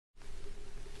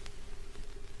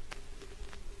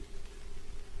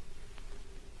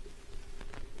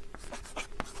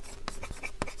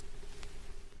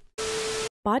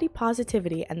Body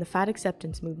positivity and the fat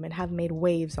acceptance movement have made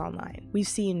waves online. We've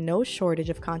seen no shortage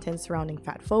of content surrounding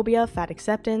fat phobia, fat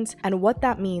acceptance, and what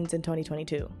that means in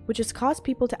 2022, which has caused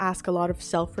people to ask a lot of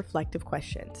self-reflective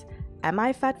questions. Am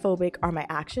I fatphobic? Are my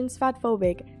actions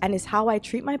fatphobic? And is how I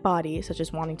treat my body, such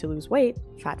as wanting to lose weight,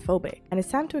 fatphobic? And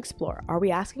it's time to explore, are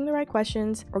we asking the right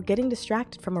questions or getting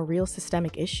distracted from a real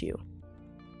systemic issue?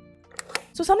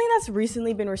 So something that's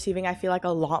recently been receiving, I feel like, a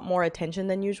lot more attention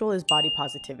than usual is body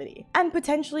positivity. And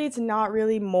potentially it's not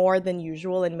really more than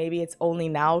usual, and maybe it's only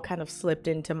now kind of slipped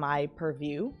into my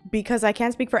purview. Because I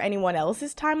can't speak for anyone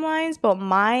else's timelines, but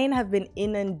mine have been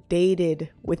inundated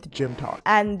with gym talk.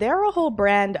 And they're a whole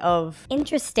brand of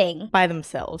interesting by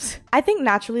themselves. I think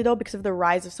naturally though, because of the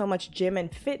rise of so much gym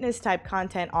and fitness type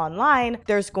content online,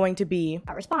 there's going to be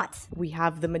a response. We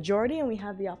have the majority and we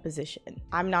have the opposition.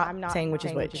 I'm not saying which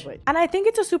is which. And I think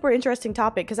it's a super interesting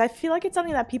topic because I feel like it's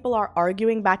something that people are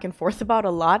arguing back and forth about a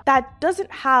lot that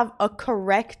doesn't have a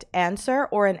correct answer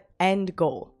or an end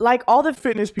goal. Like, all the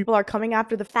fitness people are coming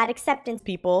after the fat acceptance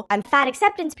people, and fat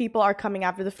acceptance people are coming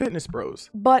after the fitness bros.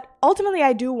 But ultimately,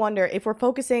 I do wonder if we're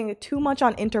focusing too much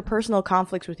on interpersonal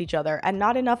conflicts with each other and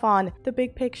not enough on the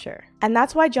big picture. And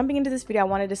that's why, jumping into this video, I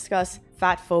want to discuss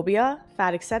fat phobia,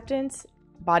 fat acceptance,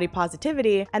 body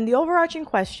positivity, and the overarching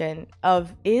question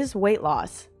of, is weight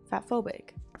loss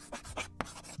fatphobic?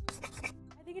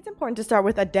 I think it's important to start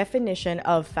with a definition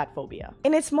of fat phobia.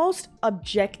 In its most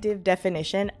objective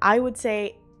definition, I would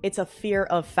say it's a fear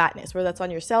of fatness, whether that's on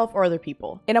yourself or other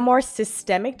people. In a more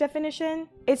systemic definition,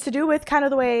 it's to do with kind of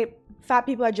the way fat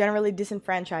people are generally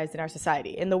disenfranchised in our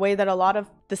society, in the way that a lot of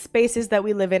the spaces that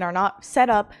we live in are not set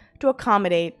up to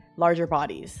accommodate larger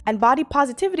bodies. And body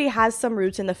positivity has some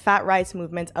roots in the fat rights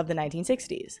movement of the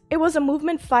 1960s. It was a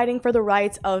movement fighting for the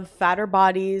rights of fatter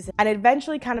bodies, and it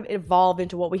eventually kind of evolved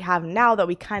into what we have now that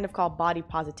we kind of call body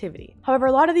positivity. However,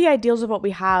 a lot of the ideals of what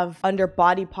we have under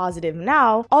body positive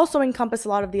now also encompass a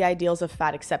lot of the ideals of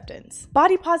fat acceptance.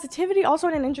 Body positivity also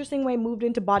in an interesting way moved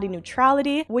into body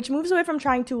neutrality, which moves away from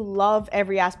trying to love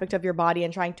every aspect of your body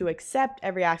and trying to accept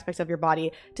every aspect of your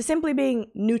body to simply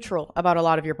being neutral about a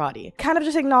lot of your body. Kind of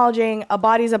just acknowledging a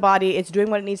body's a body, it's doing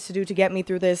what it needs to do to get me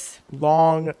through this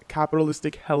long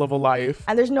capitalistic hell of a life,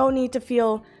 and there's no need to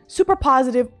feel super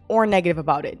positive or negative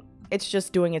about it. It's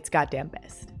just doing its goddamn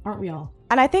best. Aren't we all?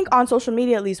 And I think on social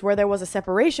media, at least, where there was a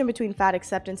separation between fat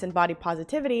acceptance and body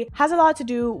positivity has a lot to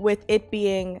do with it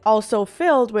being also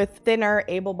filled with thinner,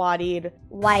 able-bodied,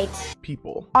 white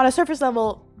people. On a surface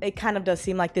level, it kind of does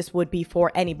seem like this would be for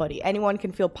anybody. Anyone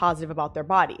can feel positive about their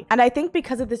body. And I think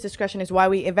because of this discussion is why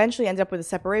we eventually end up with a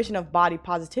separation of body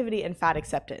positivity and fat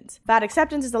acceptance. Fat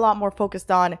acceptance is a lot more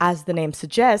focused on, as the name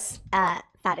suggests,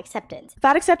 fat acceptance.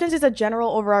 Fat acceptance is a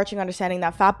general overarching understanding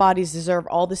that fat bodies deserve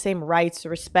all the same rights,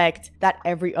 respect that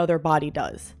every other body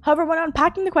does. However, when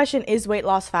unpacking the question, is weight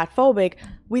loss fatphobic,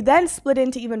 we then split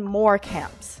into even more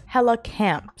camps. Hella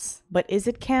camps. But is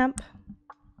it camp?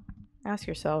 Ask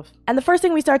yourself. And the first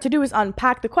thing we start to do is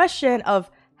unpack the question of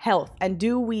health, and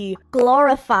do we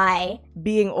glorify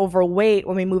being overweight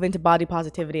when we move into body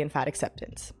positivity and fat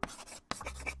acceptance?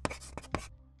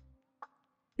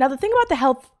 Now, the thing about the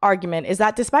health argument is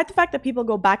that despite the fact that people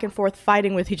go back and forth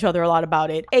fighting with each other a lot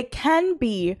about it, it can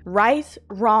be right,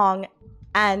 wrong,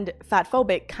 and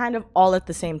fatphobic kind of all at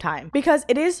the same time. Because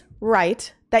it is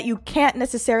right that you can't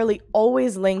necessarily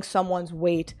always link someone's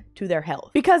weight to their health,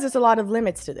 because there's a lot of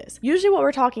limits to this. Usually what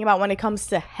we're talking about when it comes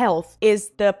to health is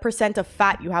the percent of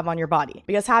fat you have on your body,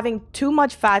 because having too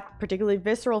much fat, particularly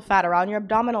visceral fat around your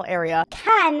abdominal area,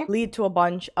 can lead to a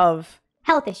bunch of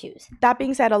health issues. That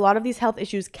being said, a lot of these health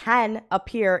issues can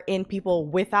appear in people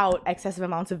without excessive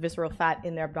amounts of visceral fat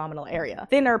in their abdominal area.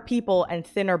 Thinner people and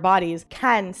thinner bodies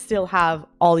can still have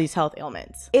all these health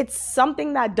ailments. It's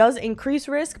something that does increase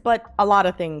risk, but a lot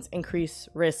of things increase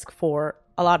risk for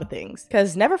a lot of things.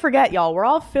 Because never forget, y'all, we're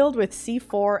all filled with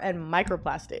C4 and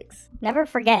microplastics. Never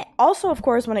forget. Also, of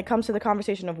course, when it comes to the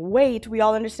conversation of weight, we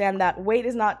all understand that weight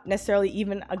is not necessarily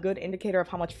even a good indicator of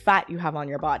how much fat you have on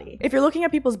your body. If you're looking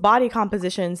at people's body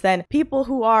compositions, then people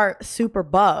who are super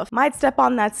buff might step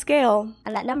on that scale,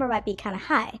 and that number might be kind of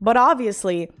high. But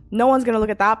obviously, no one's gonna look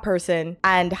at that person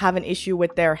and have an issue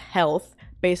with their health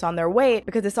based on their weight,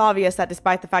 because it's obvious that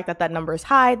despite the fact that that number is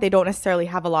high, they don't necessarily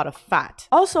have a lot of fat.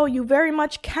 Also, you very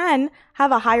much can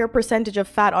have a higher percentage of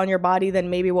fat on your body than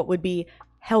maybe what would be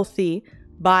healthy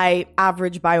by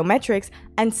average biometrics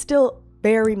and still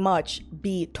very much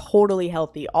be totally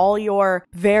healthy. All your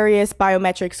various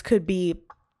biometrics could be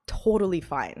totally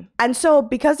fine. And so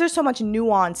because there's so much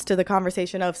nuance to the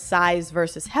conversation of size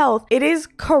versus health, it is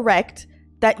correct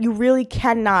that you really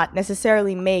cannot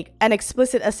necessarily make an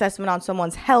explicit assessment on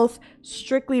someone's health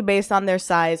strictly based on their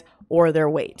size or their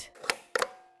weight.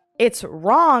 It's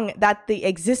wrong that the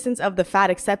existence of the fat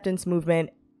acceptance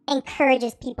movement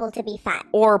encourages people to be fat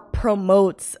or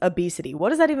promotes obesity. What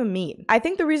does that even mean? I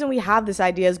think the reason we have this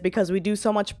idea is because we do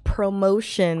so much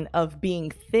promotion of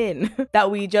being thin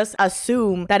that we just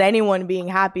assume that anyone being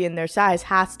happy in their size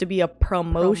has to be a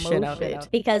promotion of it.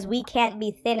 Because we can't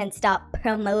be thin and stop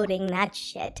promoting that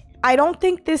shit. I don't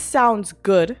think this sounds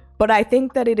good, but I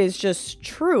think that it is just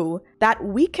true that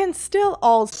we can still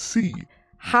all see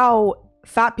how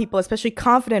fat people, especially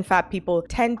confident fat people,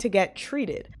 tend to get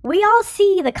treated. We all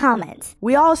see the comments.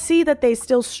 We all see that they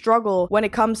still struggle when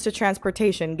it comes to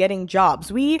transportation, getting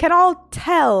jobs. We can all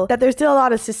tell that there's still a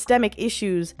lot of systemic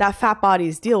issues that fat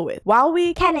bodies deal with. While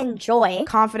we can enjoy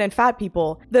confident fat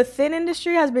people, the thin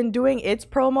industry has been doing its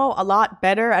promo a lot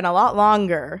better and a lot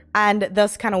longer, and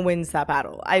thus kind of wins that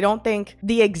battle. I don't think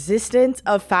the existence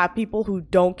of fat people who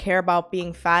don't care about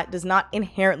being fat does not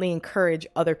inherently encourage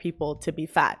other people to be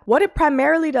fat. What it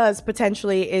primarily does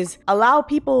potentially is allow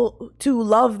people to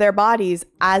love their bodies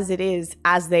as it is,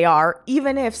 as they are,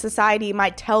 even if society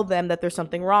might tell them that there's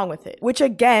something wrong with it, which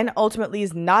again ultimately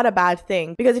is not a bad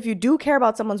thing, because if you do care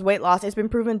about someone's weight loss, it's been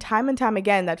proven time and time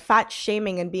again that fat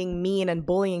shaming and being mean and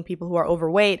bullying people who are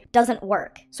overweight doesn't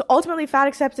work. So ultimately, fat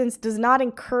acceptance does not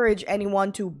encourage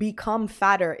anyone to become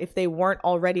fatter if they weren't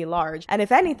already large. And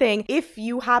if anything, if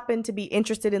you happen to be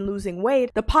interested in losing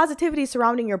weight, the positivity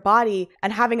surrounding your body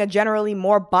and having a generally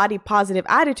more body positive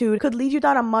attitude could lead you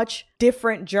down a much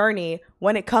different journey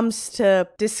when it comes to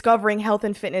discovering health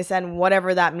and fitness and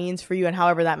whatever that means for you and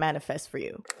however that manifests for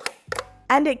you.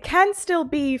 And it can still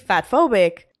be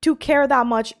fatphobic to care that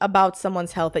much about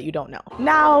someone's health that you don't know.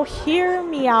 Now, hear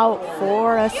me out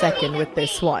for a second with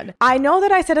this one. I know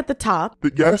that I said at the top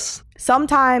that yes,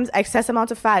 sometimes excess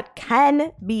amounts of fat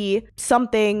can be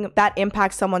something that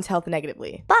impacts someone's health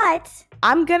negatively. But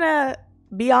I'm gonna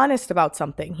be honest about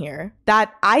something here,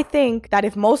 that I think that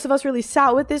if most of us really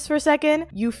sat with this for a second,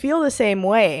 you feel the same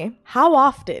way. How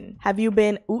often have you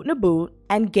been oot and a boot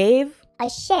and gave a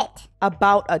shit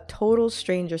about a total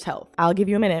stranger's health? I'll give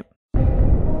you a minute.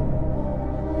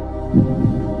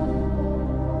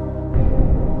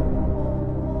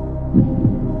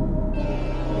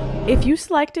 If you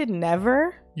selected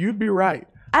never, you'd be right.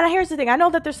 And here's the thing, I know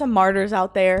that there's some martyrs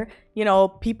out there, you know,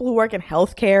 people who work in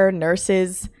healthcare,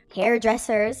 nurses,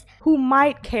 hairdressers, who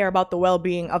might care about the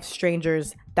well-being of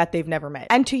strangers that they've never met.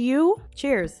 And to you,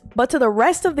 cheers. But to the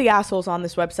rest of the assholes on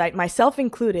this website, myself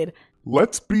included,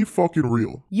 let's be fucking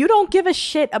real. You don't give a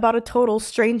shit about a total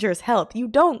stranger's health. You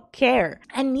don't care.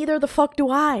 And neither the fuck do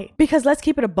I. Because let's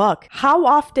keep it a buck. How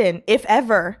often, if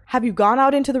ever, have you gone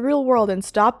out into the real world and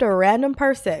stopped a random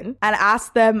person and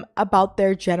asked them about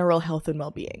their general health and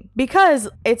well-being? Because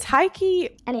it's high-key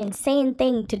an insane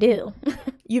thing to do.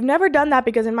 You've never done that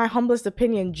because in my humblest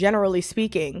opinion, generally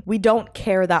speaking, we don't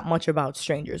care that much about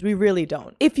strangers. We really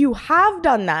don't. If you have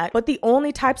done that, but the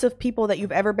only types of people that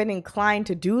you've ever been inclined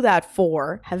to do that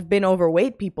for have been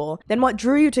overweight people, then what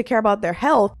drew you to care about their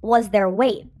health was their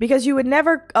weight. Because you would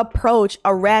never approach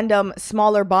a random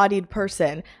smaller bodied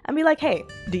person and be like, hey,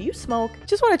 do you smoke?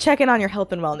 Just want to check in on your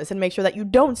health and wellness and make sure that you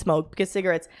don't smoke because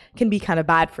cigarettes can be kind of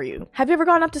bad for you. Have you ever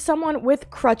gone up to someone with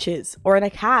crutches or in a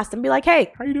cast and be like,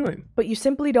 hey, how you doing? But you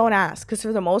simply don't ask, because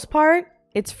for the most part,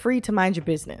 it's free to mind your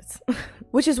business.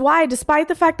 Which is why, despite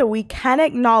the fact that we can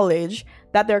acknowledge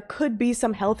that there could be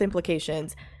some health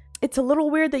implications, it's a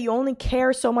little weird that you only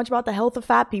care so much about the health of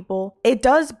fat people. It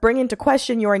does bring into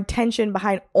question your intention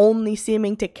behind only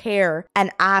seeming to care and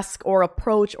ask or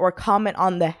approach or comment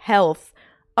on the health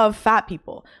of fat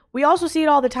people. We also see it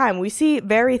all the time. We see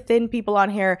very thin people on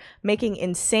here making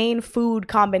insane food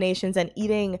combinations and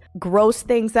eating gross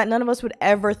things that none of us would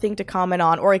ever think to comment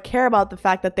on or care about the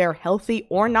fact that they're healthy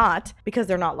or not because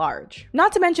they're not large.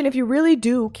 Not to mention, if you really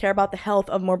do care about the health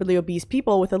of morbidly obese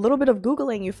people, with a little bit of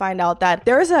Googling, you find out that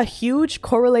there is a huge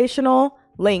correlational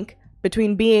link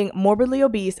between being morbidly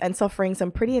obese and suffering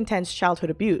some pretty intense childhood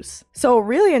abuse. So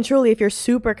really and truly, if you're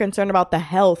super concerned about the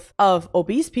health of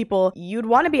obese people, you'd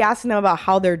want to be asking them about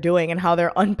how they're doing and how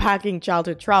they're unpacking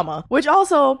childhood trauma, which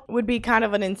also would be kind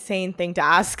of an insane thing to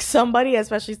ask somebody,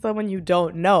 especially someone you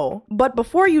don't know. But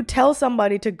before you tell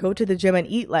somebody to go to the gym and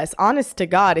eat less, honest to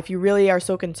God, if you really are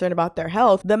so concerned about their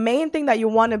health, the main thing that you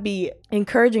want to be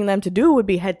encouraging them to do would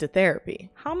be head to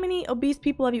therapy. How many obese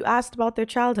people have you asked about their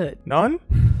childhood? None?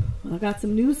 I got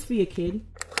some news for you, kid.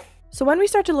 So when we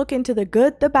start to look into the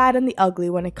good, the bad, and the ugly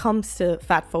when it comes to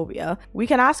fat phobia, we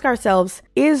can ask ourselves,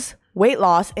 is weight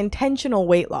loss, intentional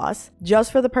weight loss,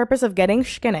 just for the purpose of getting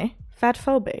skinny,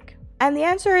 fatphobic? And the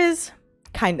answer is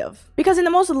kind of. Because in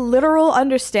the most literal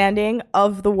understanding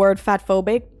of the word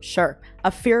fatphobic, sure, a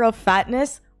fear of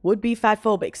fatness would be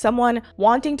fatphobic. Someone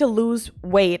wanting to lose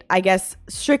weight, I guess,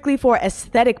 strictly for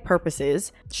aesthetic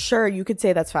purposes, sure, you could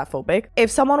say that's fatphobic. If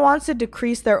someone wants to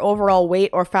decrease their overall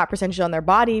weight or fat percentage on their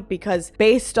body because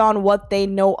based on what they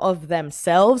know of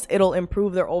themselves, it'll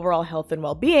improve their overall health and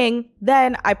well-being,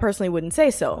 then I personally wouldn't say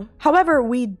so. However,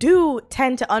 we do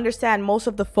tend to understand most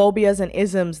of the phobias and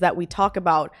isms that we talk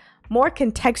about more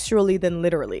contextually than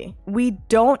literally. We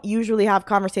don't usually have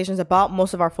conversations about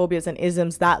most of our phobias and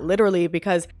isms that literally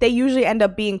because they usually end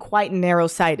up being quite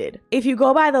narrow-sighted. If you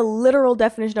go by the literal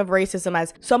definition of racism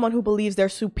as someone who believes they're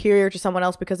superior to someone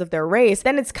else because of their race,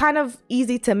 then it's kind of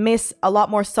easy to miss a lot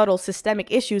more subtle systemic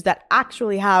issues that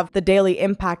actually have the daily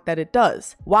impact that it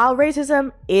does. While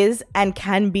racism is and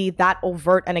can be that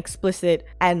overt and explicit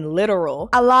and literal,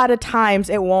 a lot of times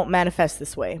it won't manifest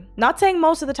this way. Not saying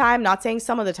most of the time, not saying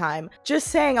some of the time, just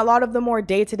saying a lot of the more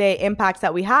day-to-day impacts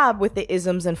that we have with the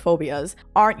isms and phobias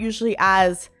aren't usually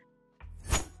as,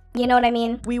 you know what I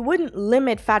mean? We wouldn't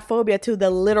limit fat phobia to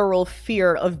the literal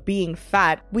fear of being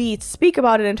fat. We speak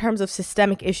about it in terms of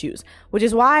systemic issues, which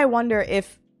is why I wonder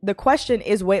if the question,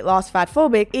 is weight loss fat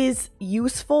phobic, is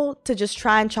useful to just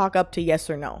try and chalk up to yes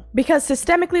or no. Because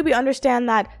systemically, we understand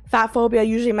that fat phobia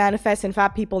usually manifests in fat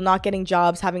people not getting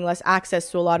jobs, having less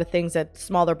access to a lot of things that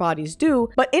smaller bodies do.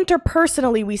 But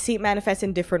interpersonally, we see it manifest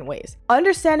in different ways.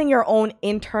 Understanding your own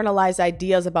internalized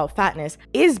ideas about fatness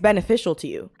is beneficial to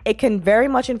you. It can very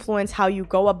much influence how you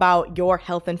go about your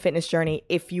health and fitness journey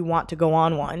if you want to go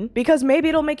on one. Because maybe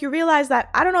it'll make you realize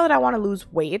that I don't know that I want to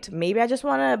lose weight. Maybe I just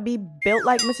want to be built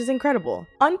like Mrs. Incredible.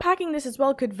 Unpacking this as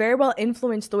well could very well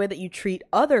influence the way that you treat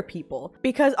other people,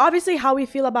 because obviously how we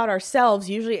feel about ourselves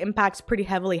usually impacts pretty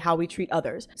heavily how we treat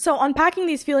others. So unpacking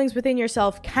these feelings within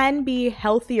yourself can be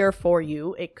healthier for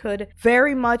you. It could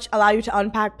very much allow you to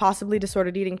unpack possibly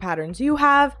disordered eating patterns you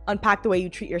have, unpack the way you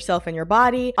treat yourself and your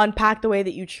body, unpack the way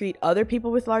that you treat other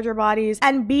people with larger bodies,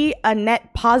 and be a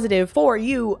net positive for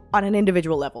you on an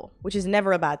individual level, which is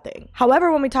never a bad thing.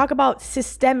 However, when we talk about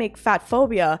systemic fat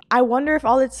phobia, I wonder if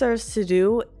all it serves to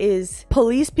do is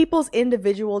police people's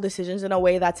individual decisions in a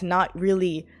way that's not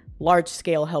really large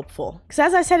scale helpful. Because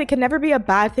as I said, it can never be a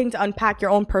bad thing to unpack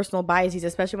your own personal biases,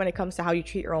 especially when it comes to how you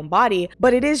treat your own body,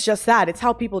 but it is just that. It's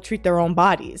how people treat their own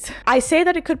bodies. I say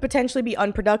that it could potentially be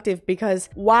unproductive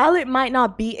because while it might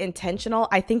not be intentional,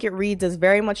 I think it reads as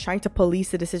very much trying to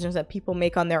police the decisions that people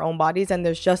make on their own bodies, and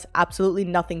there's just absolutely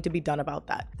nothing to be done about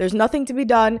that. There's nothing to be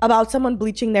done about someone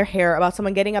bleaching their hair, about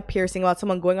someone getting a piercing, about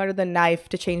someone going under the knife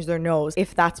to change their nose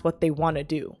if that's what they want to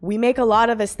do. We make a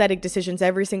lot of aesthetic decisions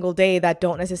every single day that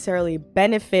don't necessarily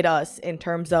benefit us in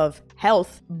terms of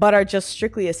health, but are just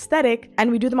strictly aesthetic, and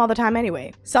we do them all the time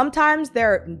anyway. Sometimes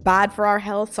they're bad for our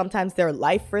health, sometimes they're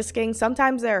life risking,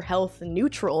 sometimes they're health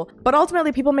neutral, but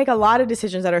ultimately people make a lot of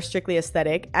decisions that are strictly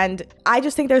aesthetic, and I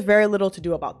just think there's very little to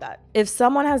do about that. If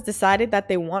someone has decided that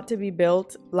they want to be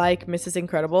built like Mrs.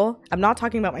 Incredible, I'm not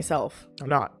talking about myself. I'm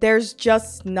not. There's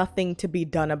just nothing to be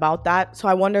done about that. So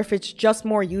I wonder if it's just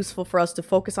more useful for us to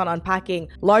focus on unpacking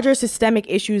larger systemic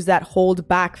issues that hold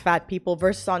back fat people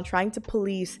versus on trying to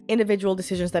police individual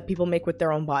decisions that people make with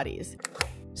their own bodies.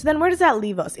 So then where does that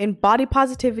leave us? In body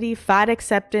positivity, fat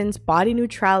acceptance, body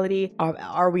neutrality,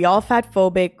 are we all fat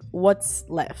phobic? What's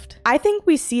left? I think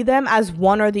we see them as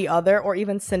one or the other, or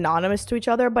even synonymous to each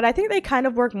other, but I think they kind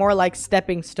of work more like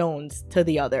stepping stones to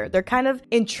the other. They're kind of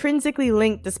intrinsically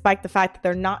linked despite the fact that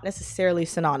they're not necessarily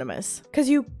synonymous. Because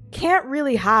you can't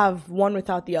really have one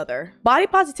without the other. Body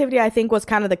positivity, I think, was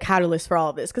kind of the catalyst for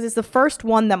all of this because it's the first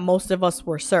one that most of us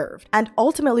were served. And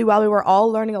ultimately, while we were all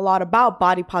learning a lot about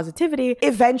body positivity,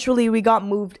 eventually we got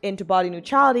moved into body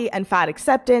neutrality and fat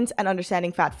acceptance and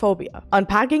understanding fat phobia.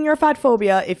 Unpacking your fat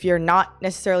phobia if you're not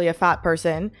necessarily a fat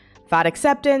person, fat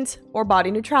acceptance, or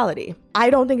body neutrality. I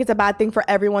don't think it's a bad thing for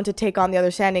everyone to take on the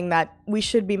understanding that we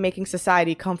should be making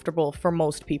society comfortable for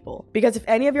most people. Because if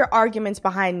any of your arguments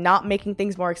behind not making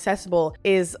things more accessible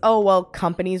is, oh, well,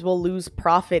 companies will lose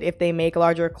profit if they make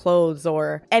larger clothes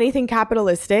or anything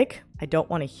capitalistic, I don't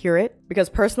want to hear it, because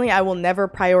personally, I will never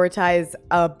prioritize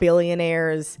a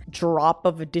billionaire's drop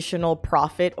of additional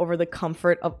profit over the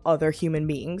comfort of other human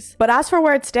beings. But as for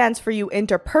where it stands for you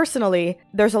interpersonally,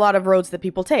 there's a lot of roads that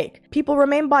people take. People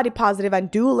remain body positive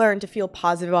and do learn to feel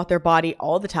positive about their body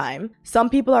all the time. Some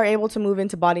people are able to move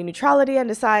into body neutrality and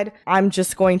decide, I'm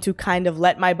just going to kind of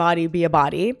let my body be a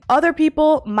body. Other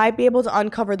people might be able to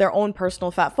uncover their own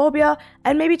personal fat phobia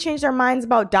and maybe change their minds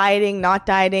about dieting, not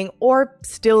dieting, or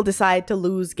still decide to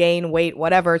lose, gain weight weight,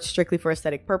 whatever, strictly for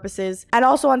aesthetic purposes, and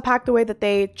also unpack the way that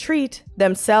they treat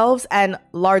themselves and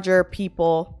larger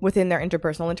people within their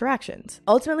interpersonal interactions.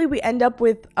 Ultimately, we end up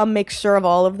with a mixture of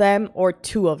all of them or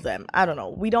two of them. I don't know.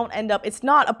 We don't end up, it's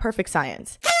not a perfect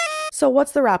science. So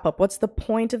what's the wrap up? What's the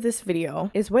point of this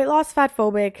video? Is weight loss fat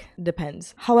phobic?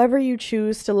 Depends. However you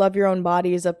choose to love your own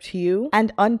body is up to you,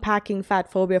 and unpacking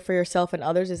fat phobia for yourself and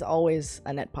others is always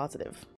a net positive.